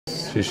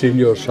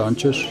Cecilio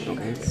Sanchez.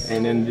 Okay.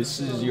 And then this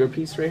is your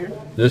piece right here?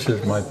 This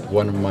is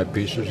one of my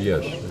pieces,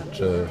 yes. It's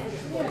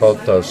called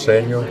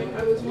Tauseño.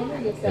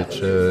 It's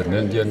an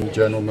Indian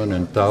gentleman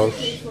in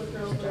Taos.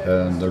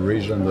 And the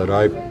reason that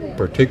I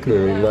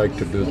particularly like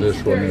to do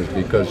this one is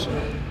because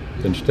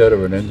instead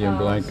of an Indian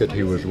blanket,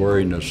 he was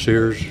wearing a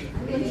Sears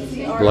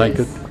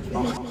blanket.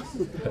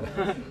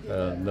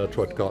 And that's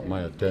what caught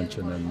my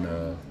attention.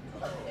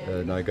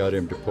 And I got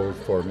him to pose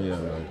for me,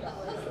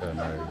 and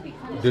I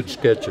did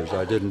sketches.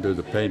 I didn't do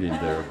the painting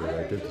there, but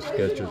I did the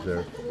sketches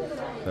there,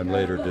 and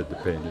later did the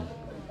painting.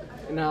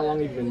 And how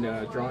long have you been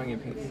drawing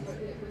and painting?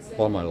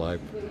 All my life.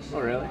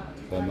 Oh, really?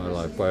 All my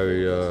life.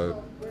 I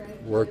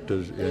worked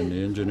in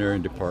the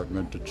engineering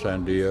department at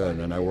Sandia, and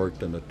then I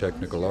worked in the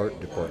technical art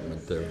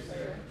department there.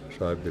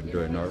 So I've been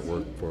doing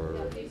artwork for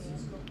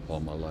all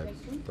my life,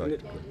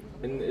 practically.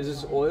 And is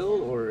this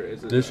oil or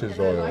is it? This is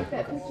oil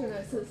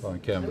on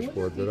canvas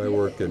board, but I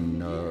work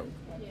in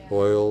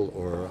oil,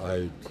 or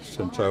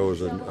since I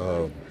was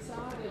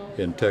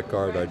in tech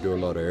art, I do a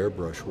lot of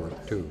airbrush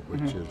work too,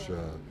 which is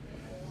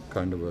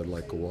kind of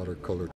like a watercolor